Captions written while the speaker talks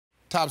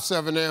Top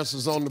 7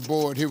 answers on the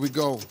board. Here we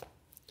go.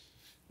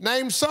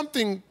 Name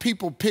something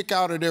people pick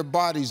out of their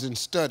bodies and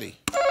study.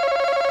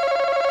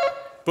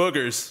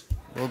 Boogers.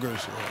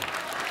 Boogers, yeah.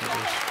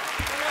 Boogers.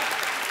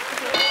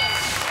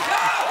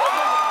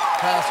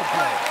 Pass or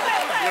play?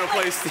 You want to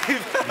play,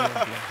 Steve?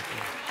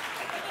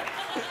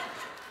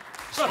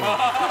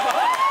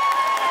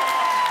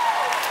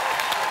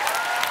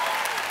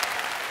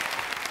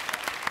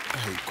 I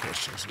hate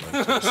questions like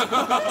this.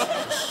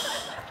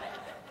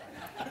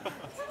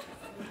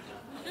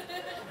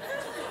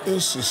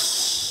 This is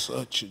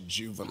such a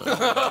juvenile.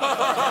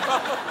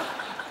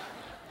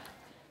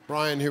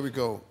 Brian, here we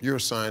go. You're a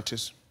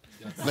scientist.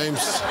 Yes.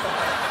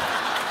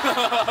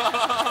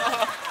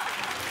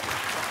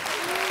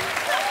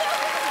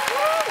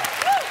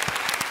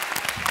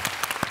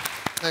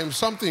 Name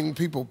something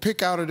people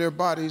pick out of their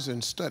bodies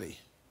and study.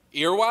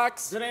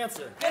 Earwax? Good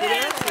answer. Good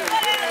answer.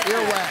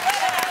 Earwax.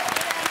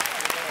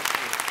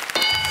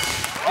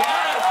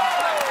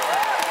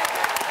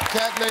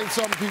 Cat, name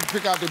something people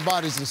pick out their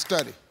bodies and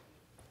study.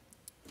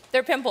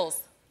 They're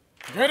pimples.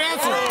 Good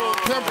answer.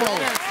 Pimples.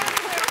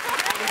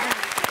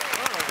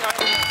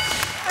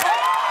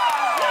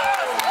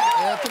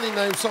 Anthony,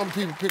 name something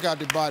people pick out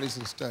their bodies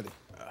and study.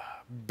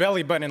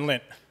 Belly button and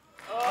lint.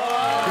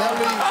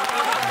 Belly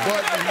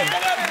button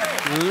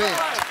lint.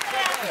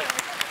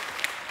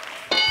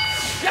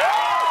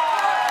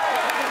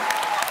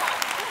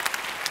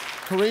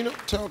 Karina,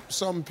 tell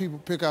something people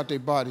pick out their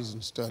bodies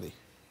and study.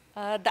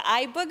 The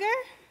eye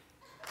booger?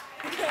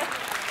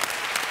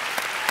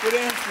 Good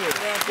answer.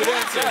 Good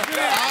answer.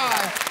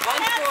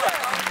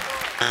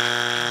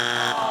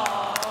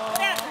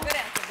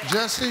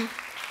 Jesse,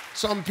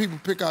 some people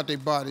pick out their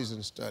bodies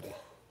and study.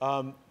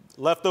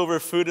 Leftover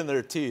food in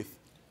their teeth.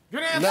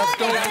 Good answer.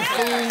 Leftover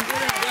food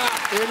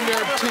in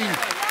their teeth.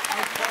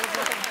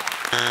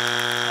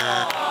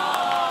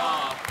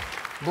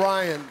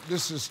 Brian,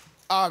 this is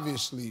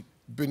obviously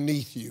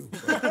beneath you.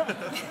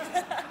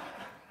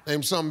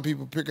 Name something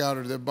people pick out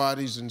of their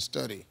bodies and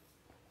study.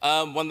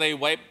 When they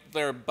wipe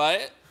their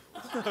butt.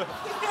 Good answer.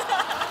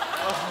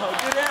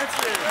 Good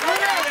answer.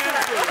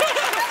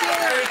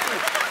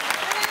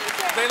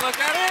 They look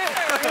at it.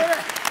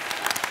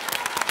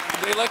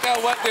 They look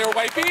at what they're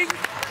wiping.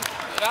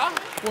 Yeah.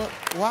 What?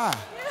 Why?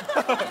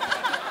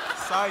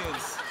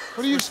 Science.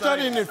 What are you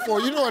studying it for?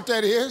 You know what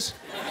that is.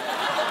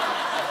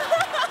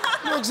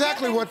 You know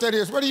exactly what that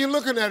is. What are you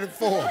looking at it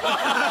for?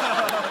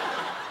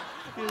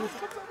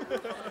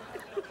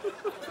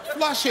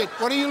 Flush it.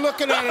 What are you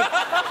looking at it?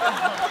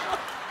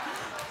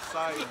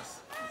 Science.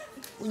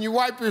 When you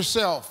wipe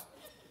yourself.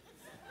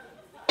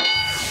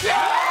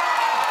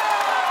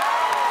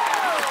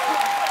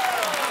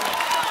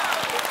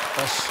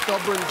 A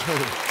stubborn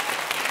toe.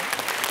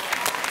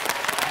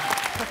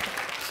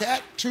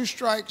 Cat, 2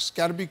 strikes.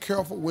 Got to be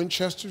careful.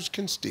 Winchesters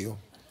can steal.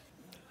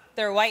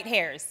 They're white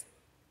hairs.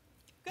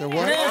 They're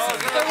what? They're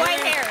white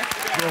hair.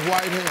 They're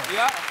white hair.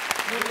 Yeah.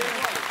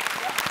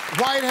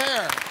 White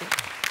hair.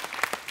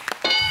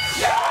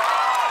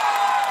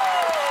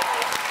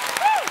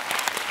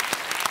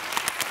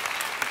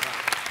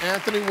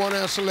 Anthony, 1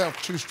 answer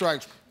left, 2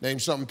 strikes. Name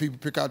something people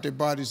pick out their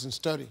bodies and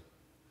study.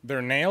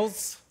 Their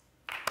nails.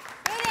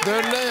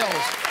 Their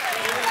nails.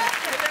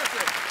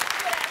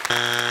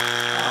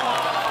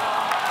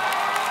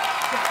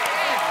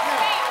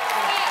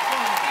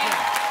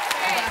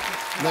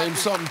 Name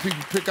something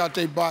people pick out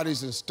their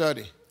bodies and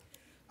study.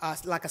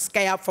 Like a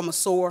scab from a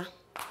sore.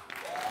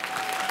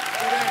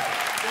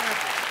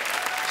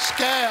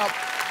 Scab.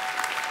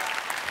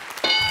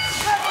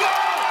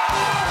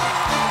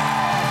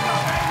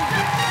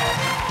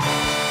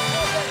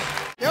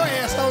 Your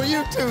ass on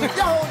YouTube.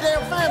 Your whole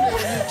damn family on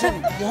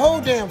YouTube. Your whole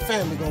damn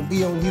family gonna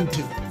be on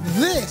YouTube.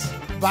 This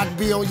about to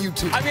be on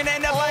YouTube. I'm gonna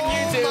end up on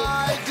YouTube. Oh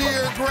my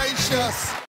dear gracious.